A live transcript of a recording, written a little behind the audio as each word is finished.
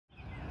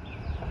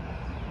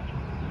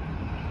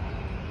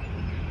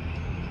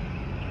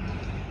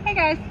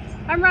Hey guys,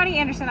 I'm Ronnie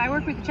Anderson. I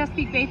work with the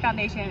Chesapeake Bay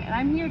Foundation, and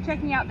I'm here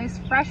checking out this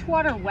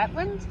freshwater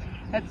wetland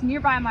that's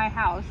nearby my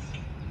house.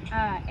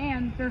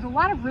 And there's a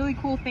lot of really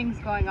cool things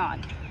going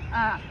on.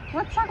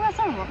 Let's talk about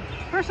some of them.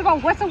 First of all,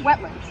 what's a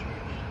wetland?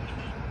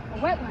 A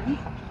wetland,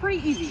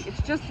 pretty easy.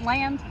 It's just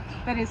land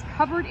that is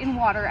covered in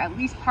water at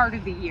least part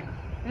of the year.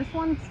 This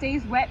one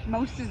stays wet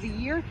most of the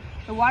year.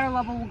 The water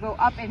level will go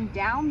up and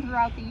down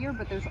throughout the year,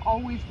 but there's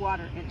always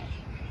water in it.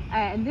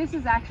 And this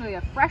is actually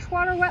a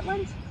freshwater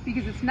wetland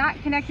because it's not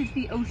connected to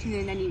the ocean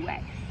in any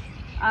way.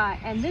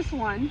 And this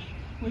one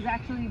was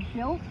actually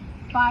built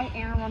by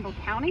Anne Arundel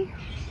County.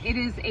 It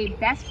is a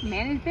best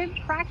management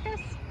practice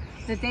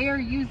that they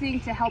are using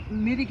to help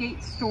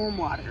mitigate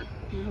stormwater.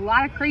 There's a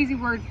lot of crazy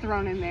words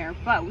thrown in there,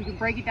 but we can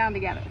break it down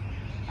together.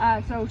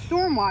 So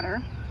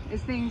stormwater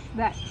is things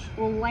that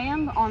will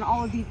land on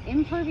all of these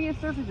impervious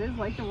surfaces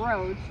like the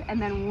roads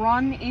and then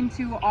run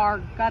into our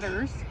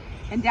gutters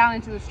and down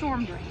into the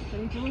storm drains.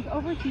 And if you look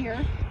over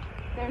here,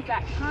 there's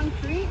that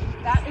concrete,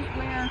 that is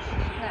where,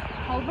 that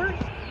culvert,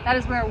 that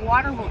is where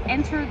water will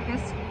enter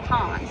this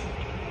pond.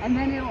 And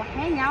then it'll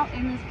hang out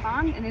in this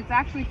pond, and it's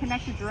actually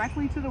connected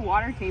directly to the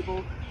water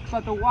table,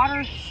 but the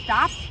water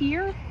stops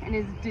here and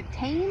is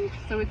detained,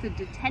 so it's a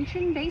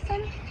detention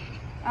basin.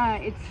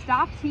 It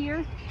stops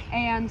here,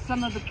 and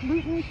some of the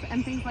pollutants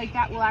and things like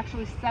that will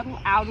actually settle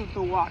out of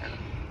the water.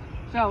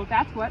 So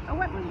that's what a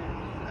wetland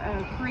is,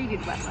 a created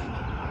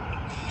wetland.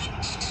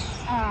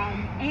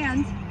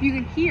 And you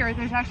can hear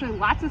there's actually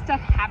lots of stuff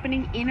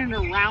happening in and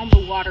around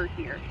the water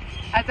here.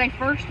 As I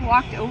first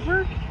walked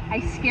over, I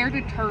scared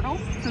a turtle,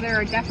 so there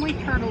are definitely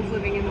turtles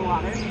living in the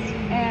water.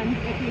 And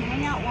if we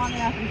hang out long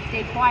enough and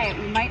stay quiet,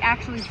 we might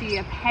actually see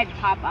a head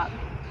pop up.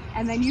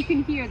 And then you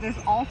can hear there's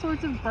all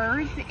sorts of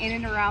birds in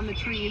and around the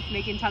trees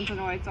making tons of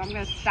noise. So I'm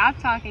going to stop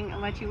talking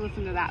and let you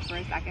listen to that for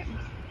a second.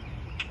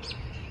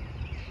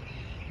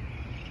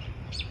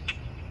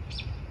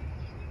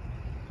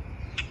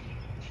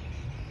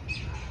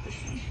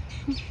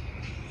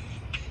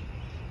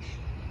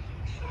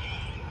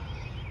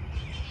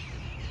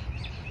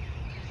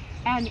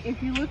 And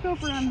if you look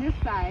over on this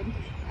side,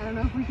 I don't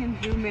know if we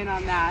can zoom in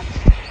on that,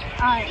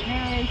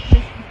 there is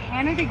this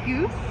Canada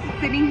goose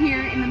sitting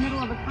here in the middle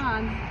of a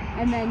pond,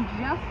 and then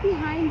just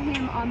behind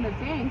him on the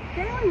bank,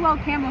 fairly well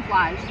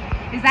camouflaged,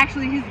 is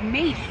actually his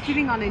mate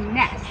sitting on a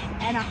nest.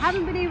 And I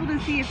haven't been able to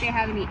see if they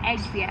have any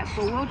eggs yet,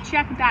 but we'll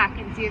check back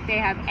and see if they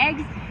have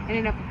eggs, and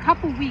in a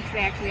couple weeks they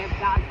actually have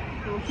dogs.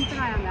 So we'll keep an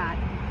eye on that.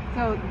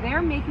 So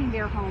they're making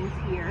their homes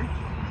here,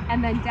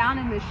 and then down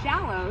in the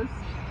shallows,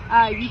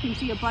 you can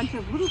see a bunch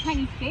of little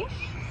tiny fish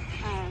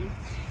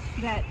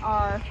that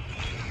are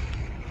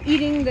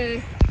eating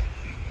the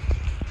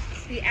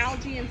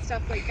algae and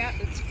stuff like that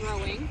that's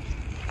growing.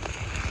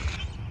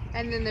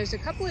 And then there's a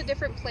couple of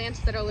different plants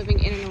that are living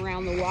in and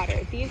around the water.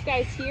 These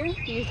guys here,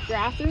 these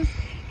grasses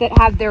that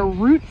have their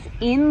roots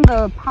in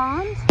the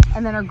pond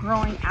and then are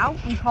growing out,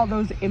 we call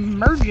those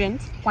emergent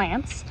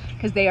plants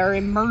because they are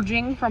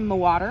emerging from the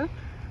water.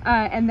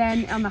 And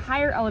then on the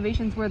higher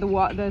elevations where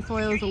the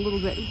soil is a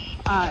little bit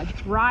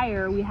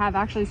drier, we have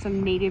actually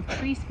some native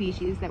tree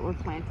species that were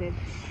planted.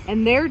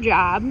 And their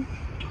job,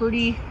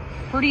 pretty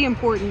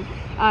important,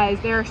 is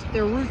their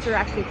roots are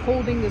actually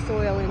holding the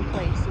soil in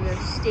place. So they're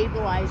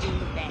stabilizing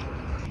the bank.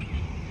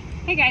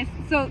 Hey guys,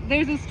 so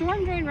there's a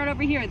storm drain right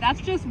over here. That's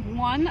just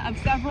one of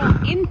several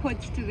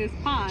inputs to this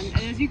pond.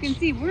 And as you can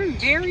see, we're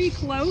very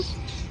close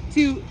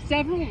to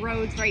several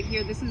roads right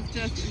here. This is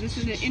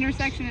an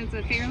intersection. It's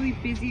a fairly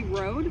busy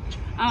road,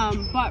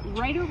 but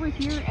right over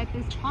here at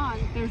this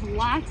pond, there's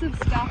lots of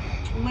stuff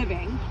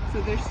living.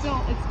 So it's still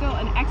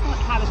an excellent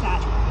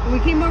habitat. And we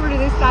came over to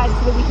this side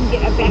so that we can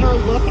get a better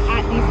look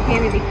at these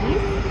Canada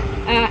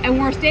geese. And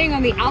we're staying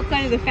on the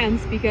outside of the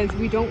fence because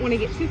we don't want to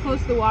get too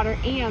close to the water.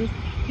 And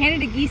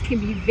Canada geese can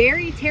be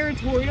very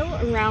territorial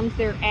around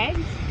their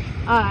eggs,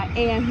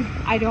 and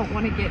I don't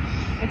want to get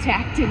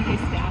attacked and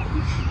hissed at.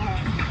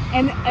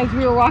 And as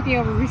we were walking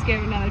over, we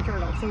scared another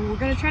turtle. So we're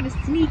going to try to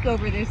sneak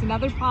over. There's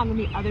another pond on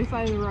the other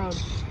side of the road.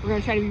 We're going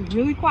to try to be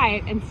really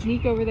quiet and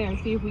sneak over there and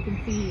see if we can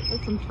see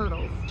some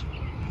turtles.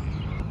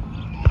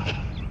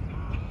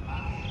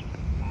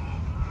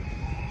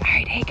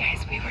 Alright, hey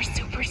guys, we were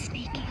super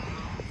sneaky.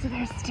 So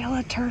there's still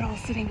a turtle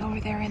sitting over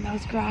there in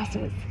those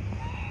grasses.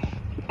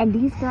 And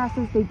these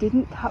grasses, they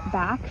didn't cut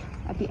back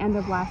at the end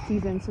of last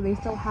season, so they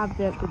still have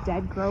the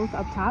dead growth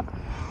up top,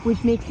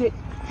 which makes it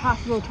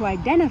possible to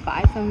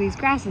identify some of these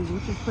grasses,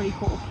 which is pretty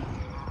cool.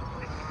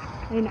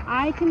 And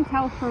I can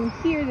tell from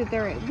here that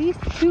there are at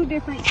least two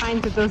different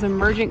kinds of those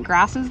emergent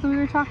grasses that we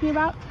were talking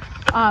about.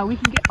 We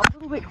can get a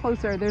little bit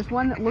closer. There's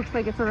one that looks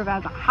like it sort of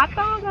has a hot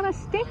dog on a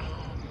stick.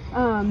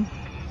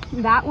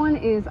 That one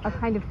is a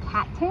kind of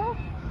cattail.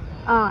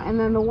 And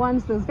then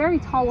those very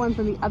tall ones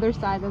on the other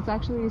side, that's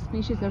actually a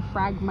species of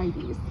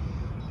Phragmites.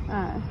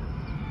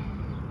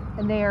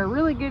 And they are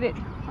really good at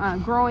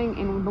growing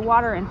in the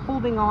water and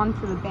holding on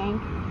to the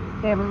bank.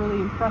 They have a really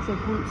impressive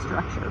root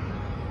structure.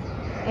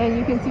 And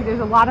you can see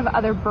there's a lot of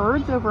other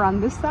birds over on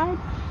this side.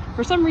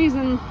 For some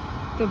reason,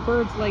 the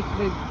birds like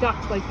the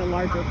ducks like the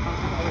larger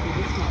pond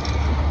over the smaller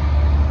one.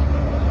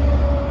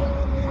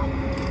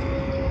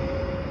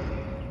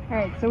 All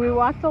right, so we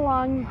walked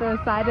along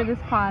the side of this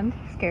pond,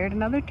 scared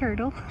another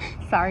turtle.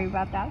 Sorry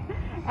about that.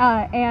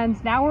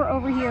 And now we're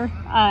over here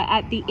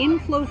at the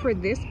inflow for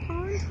this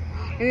pond,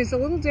 and it's a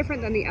little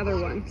different than the other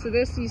one. So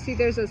this, you see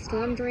there's a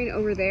storm drain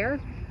over there.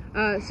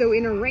 So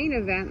in a rain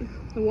event,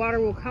 the water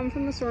will come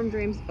from the storm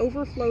drains,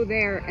 overflow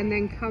there, and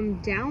then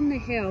come down the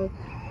hill,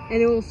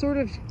 and it will sort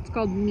of, it's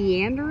called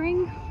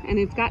meandering, and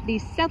it's got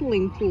these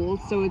settling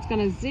pools, so it's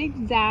gonna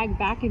zigzag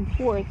back and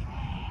forth.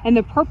 And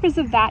the purpose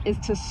of that is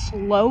to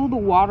slow the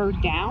water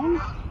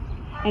down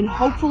and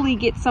hopefully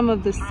get some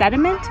of the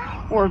sediment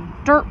or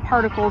dirt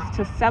particles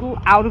to settle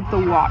out of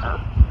the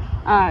water.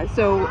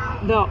 So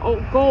the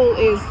goal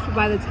is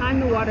by the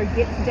time the water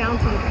gets down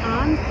to the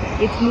pond,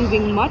 it's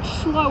moving much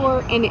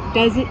slower and it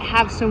doesn't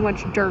have so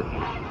much dirt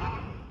in it.